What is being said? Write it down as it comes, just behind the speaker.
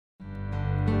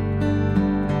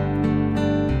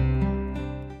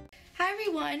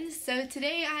everyone! So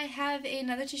today I have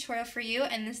another tutorial for you,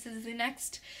 and this is the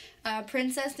next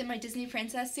princess in my Disney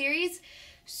Princess series.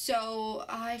 So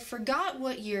I forgot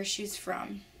what year she's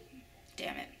from.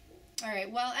 Damn it.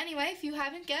 Alright, well anyway, if you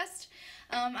haven't guessed,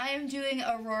 I am doing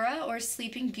Aurora or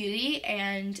Sleeping Beauty,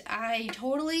 and I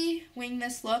totally winged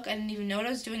this look. I didn't even know what I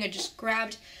was doing. I just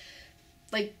grabbed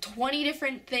like 20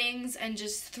 different things and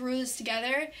just threw this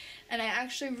together, and I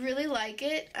actually really like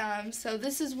it. So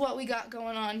this is what we got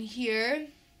going on here.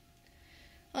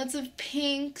 Lots of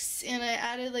pinks, and I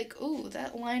added like, ooh,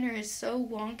 that liner is so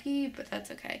wonky, but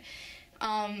that's okay.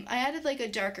 I added like a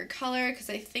darker color because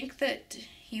I think that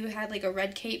he had like a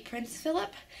red cape, Prince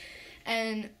Philip,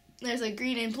 and there's like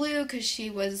green and blue because she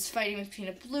was fighting between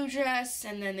a blue dress,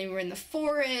 and then they were in the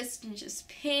forest, and just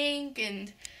pink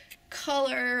and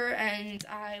color, and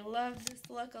I love this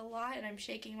look a lot, and I'm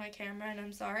shaking my camera and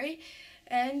I'm sorry.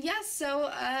 And yeah,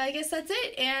 so I guess that's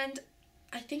it, and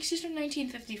I think she's from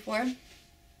 1954.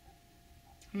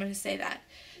 I'm gonna say that.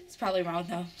 It's probably wrong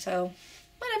though, so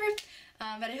whatever.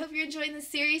 But I hope you're enjoying the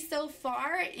series so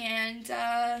far, and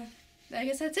I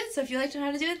guess that's it. So if you like to know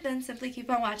how to do it, then simply keep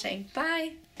on watching.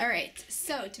 Bye! Alright,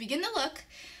 so to begin the look,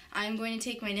 I'm going to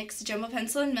take my NYX Jumbo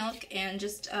Pencil in Milk and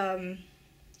just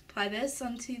apply this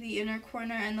onto the inner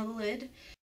corner and the lid.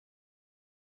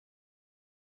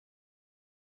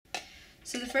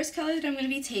 So the first color that I'm going to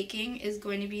be taking is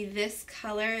going to be this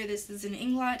color. This is an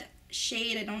INGLOT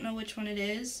shade. I don't know which one it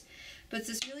is, but it's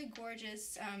this really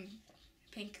gorgeous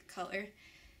pink color.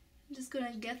 I'm just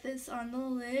going to get this on the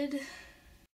lid.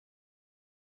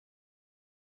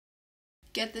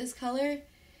 Get this color,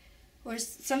 or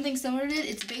something similar to it.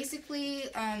 It's basically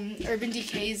Urban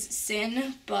Decay's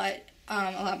Sin, but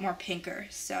a lot more pinker,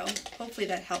 so hopefully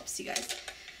that helps you guys.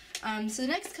 So the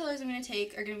next colors I'm going to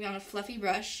take are going to be on a fluffy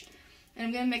brush, and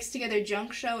I'm going to mix together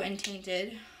Junk Show and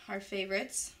Tainted, our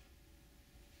favorites.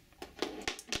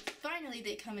 Finally,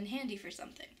 they come in handy for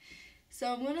something.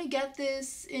 So I'm going to get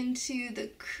this into the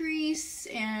crease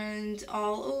and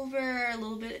all over, a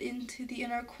little bit into the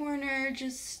inner corner,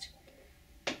 just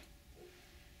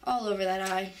all over that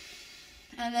eye,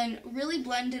 and then really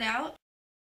blend it out.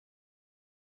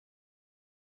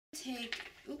 Take,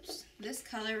 oops, this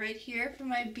color right here from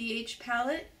my BH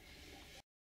palette.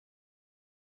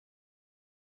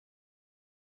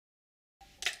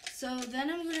 So then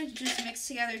I'm going to just mix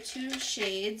together two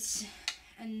shades,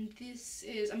 and this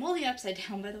is, I'm holding it upside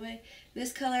down by the way,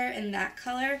 this color and that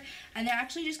color, and they're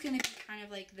actually just going to be kind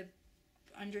of like the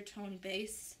undertone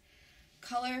base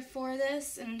color for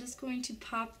this, and I'm just going to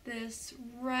pop this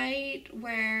right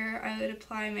where I would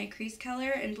apply my crease color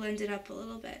and blend it up a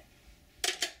little bit.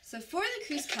 So for the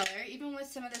crease color, even with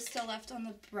some of this still left on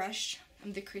the brush,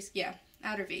 the crease, yeah,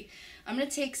 outer V, I'm going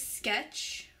to take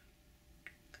Sketch,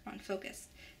 come on, focus,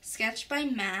 Sketch by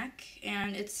MAC,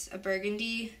 and it's a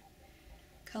burgundy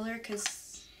color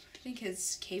because I think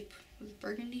his cape was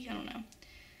burgundy, I don't know.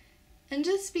 And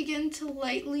just begin to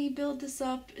lightly build this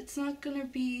up. It's not going to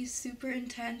be super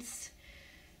intense.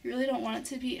 You really don't want it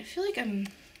to be. I feel like I'm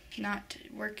not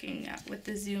working with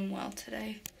the zoom well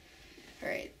today.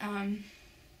 Alright,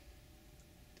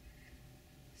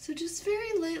 so just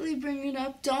very lightly bring it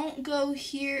up. Don't go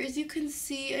here. As you can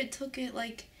see, I took it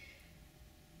like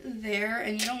there,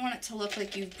 and you don't want it to look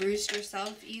like you've bruised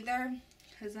yourself either,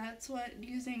 because that's what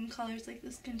using colors like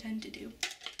this can tend to do.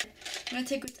 I'm going to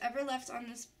take whatever left on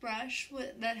this brush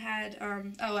that had,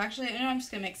 oh actually, I know I'm just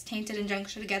going to mix Tainted and Junk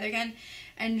Show together again,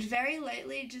 and very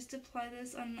lightly just apply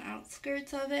this on the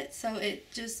outskirts of it so it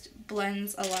just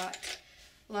blends a lot.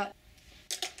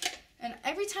 And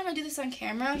every time I do this on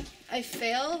camera, I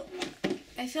fail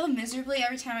miserably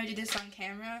every time I do this on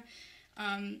camera.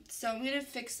 So I'm going to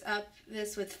fix up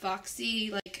this with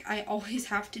Foxy, like I always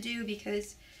have to do,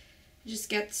 because it just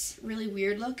gets really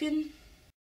weird looking.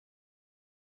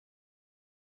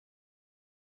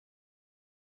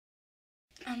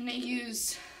 I'm going to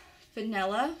use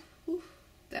Vanilla, ooh,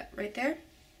 that right there.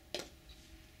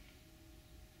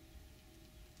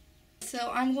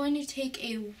 So I'm going to take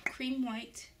a cream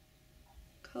white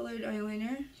colored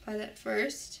eyeliner, apply that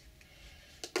first.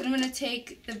 Then I'm going to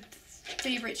take the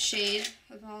favorite shade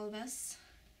of all of us.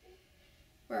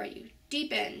 Where are you?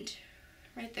 Deep End.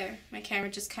 Right there. My camera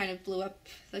just kind of blew up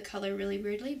the color really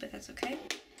weirdly, but that's okay.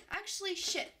 Actually,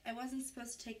 shit, I wasn't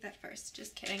supposed to take that first.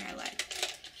 Just kidding, I lied.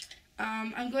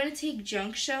 I'm going to take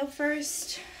Junk Show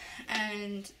first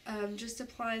and just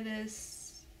apply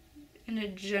this in a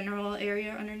general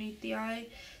area underneath the eye.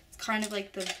 It's kind of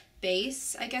like the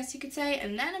base, I guess you could say.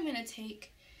 And then I'm going to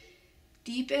take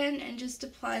Deep In and just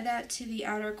apply that to the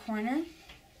outer corner.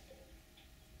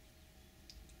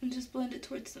 And just blend it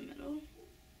towards the middle.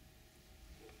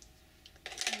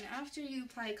 after you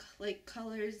apply like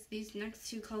colors, these next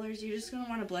two colors, you're just going to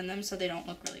want to blend them so they don't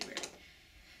look really weird.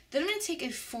 Then I'm going to take a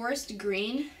forest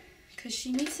green, because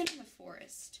she meets him in the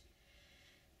forest.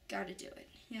 Gotta do it.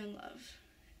 Young love.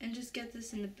 And just get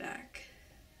this in the back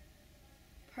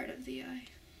part of the eye.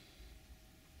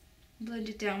 Blend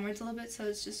it downwards a little bit so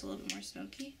it's just a little bit more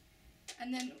smoky.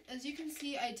 And then, as you can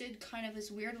see, I did kind of this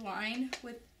weird line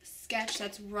with sketch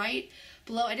that's right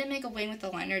below. I didn't make a wing with the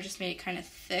liner, I just made it kind of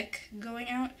thick going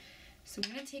out. So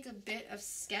I'm going to take a bit of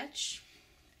sketch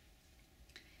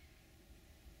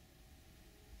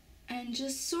and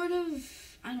just sort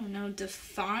of, I don't know,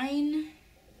 define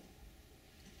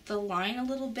the line a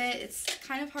little bit. It's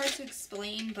kind of hard to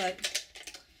explain, but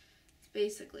it's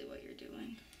basically what you're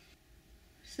doing.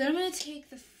 So then I'm going to take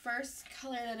the first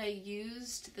color that I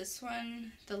used, this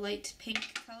one, the light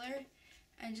pink color,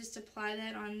 and just apply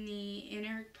that on the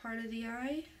inner part of the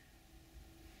eye.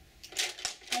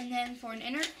 And then for an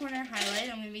inner corner highlight,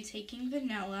 I'm going to be taking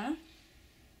vanilla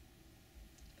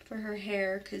for her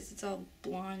hair, because it's all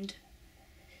blonde,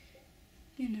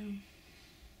 you know.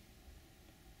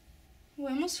 Oh,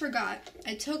 I almost forgot.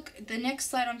 I took the NYX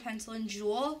Slide On pencil in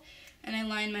Jewel, and I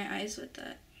lined my eyes with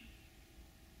that.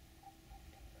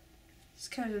 It's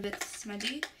kind of a bit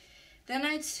smudgy. Then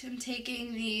I'm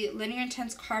taking the Linear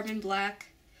Intense Carbon Black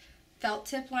felt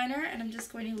tip liner, and I'm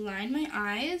just going to line my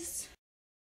eyes.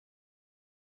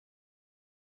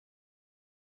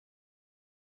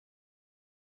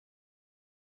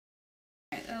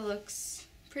 Alright, that looks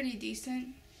pretty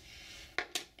decent.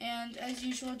 And as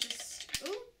usual, just,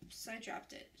 oops, I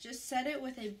dropped it. Just set it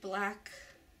with a black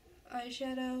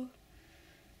eyeshadow.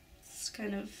 It's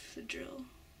kind of the drill.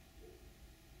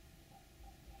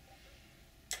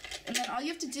 And then all you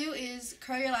have to do is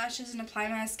curl your lashes and apply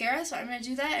mascara, so I'm going to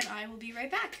do that and I will be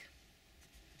right back.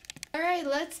 Alright,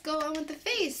 let's go on with the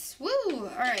face. Woo!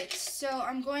 Alright, so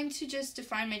I'm going to just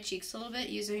define my cheeks a little bit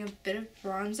using a bit of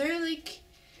bronzer like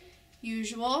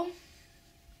usual.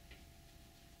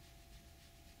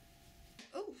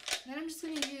 Oh, then I'm just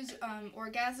going to use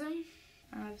Orgasm.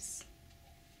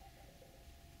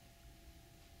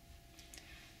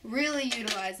 Really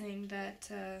utilizing that,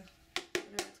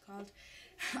 whatever it's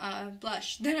called,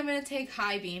 blush. Then I'm going to take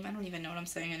High Beam. I don't even know what I'm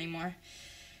saying anymore.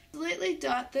 Lightly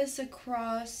dot this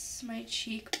across my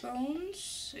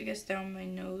cheekbones. I guess down my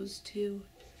nose too.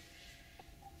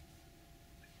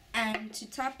 And to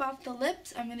top off the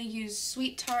lips, I'm going to use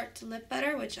Sweet Tart Lip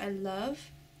Butter, which I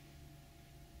love.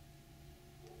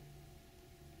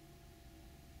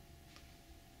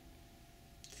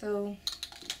 So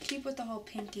keep with the whole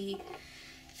pinky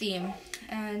theme.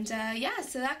 And yeah,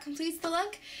 so that completes the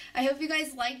look. I hope you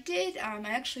guys liked it. I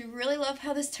actually really love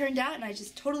how this turned out, and I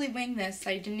just totally winged this.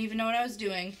 I didn't even know what I was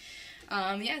doing.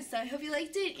 Yeah, so I hope you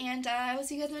liked it, and I will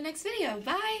see you guys in my next video.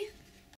 Bye!